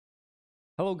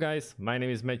Hello guys, my name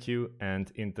is Matthew,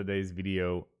 and in today's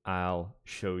video I'll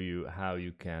show you how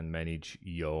you can manage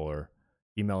your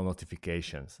email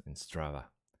notifications in Strava.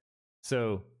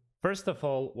 So first of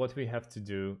all, what we have to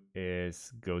do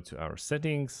is go to our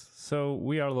settings. So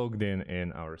we are logged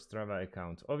in our Strava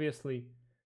account obviously,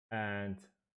 and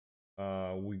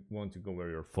we want to go where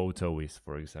your photo is,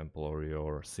 for example, or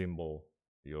your symbol,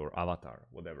 your avatar,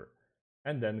 whatever,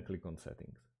 and then click on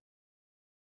settings.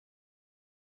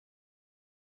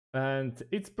 And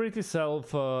it's pretty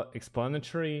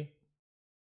self-explanatory.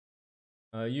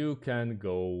 You can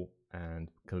go and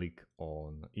click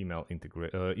on email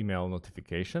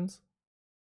notifications,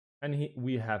 and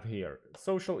we have here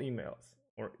social emails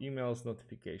or emails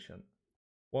notification.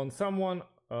 When someone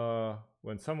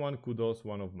kudos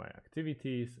one of my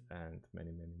activities, and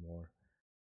many more.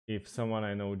 If someone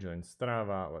I know joins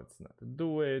Strava, let's not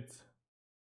do it.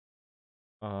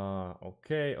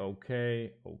 Okay.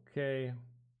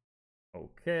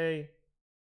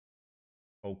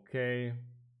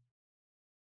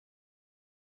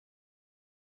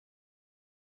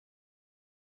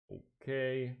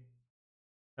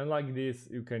 And like this,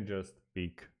 you can just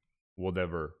pick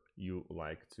whatever you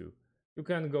like to. You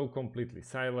can go completely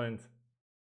silent.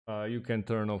 You can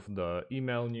turn off the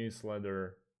email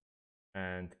newsletter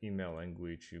and email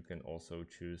language. You can also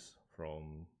choose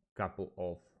from couple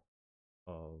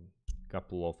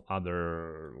of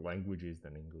other languages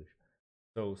than English.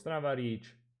 So Strava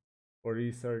Reach for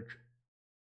research,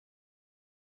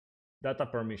 data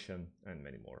permission, and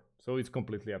many more. So it's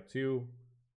completely up to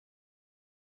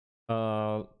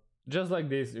you. Just like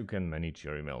this, you can manage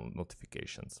your email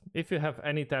notifications. If you have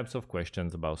any types of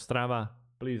questions about Strava,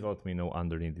 please let me know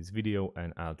underneath this video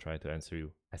and I'll try to answer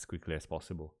you as quickly as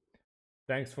possible.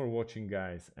 Thanks for watching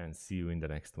guys, and see you in the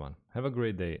next one. Have a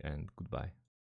great day and goodbye.